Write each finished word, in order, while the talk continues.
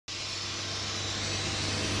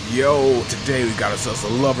Yo, today we got ourselves a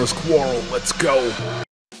lover's quarrel. Let's go.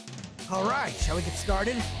 All right, shall we get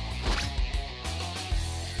started?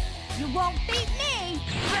 You won't beat me.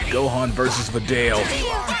 Gohan versus Videl.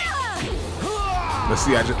 Let's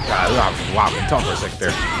see. Wow, I can talk for a second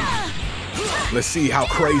there. Let's see how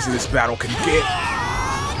crazy this battle can get.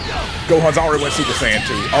 Gohan's already went Super Saiyan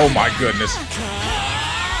 2. Oh my goodness.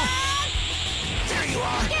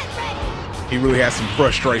 He really has some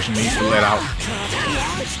frustration he needs to let out.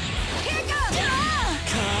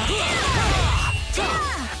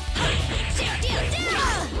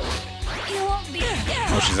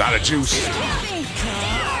 Oh, she's out of juice.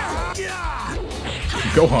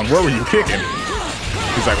 Gohan, where were you kicking?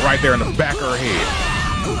 He's like right there in the back of her head.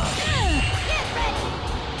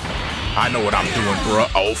 I know what I'm doing,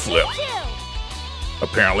 bruh. Oh, flip.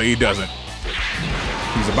 Apparently he doesn't.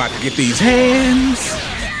 He's about to get these hands.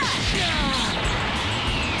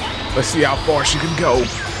 Let's see how far she can go.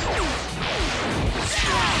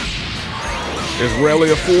 There's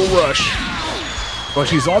rarely a full rush, but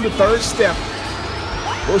she's on the third step.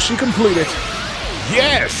 Will she complete it?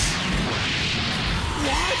 Yes!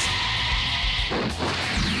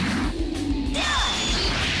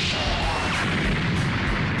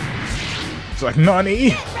 It's like,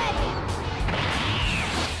 Nani?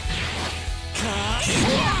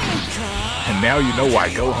 And now you know why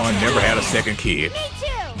Gohan never had a second kid.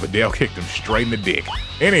 Videl kicked him straight in the dick.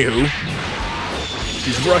 Anywho,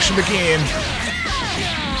 she's rushing again.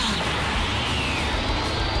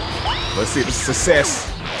 Let's see if it's a success.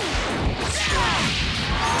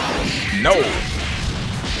 No.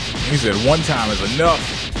 He said one time is enough.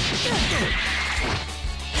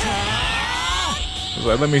 He's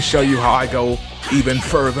like, let me show you how I go even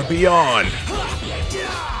further beyond.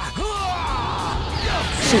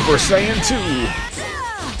 Super Saiyan 2.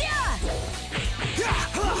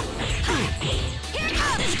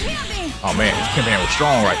 Oh man, his pimp hand was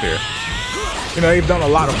strong right there. You know, they've done a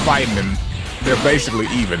lot of fighting and they're basically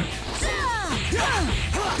even.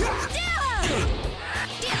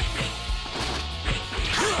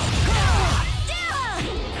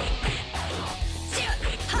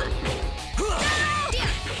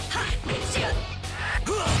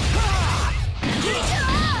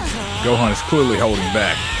 Gohan is clearly holding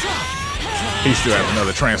back. He still has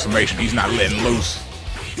another transformation. He's not letting loose.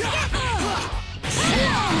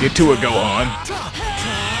 Get to it, Gohan.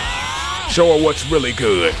 Show her what's really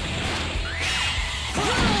good.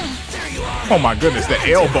 Oh my goodness, that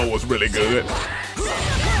elbow was really good.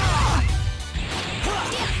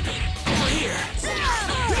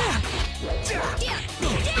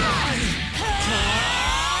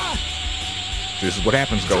 This is what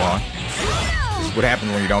happens, Gohan. This is what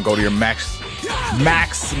happens when you don't go to your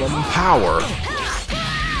maximum power.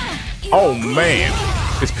 Oh man,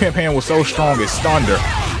 his pimp hand was so strong it stunned her.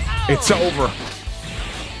 It's over.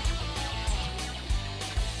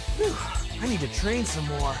 Whew, I need to train some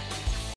more.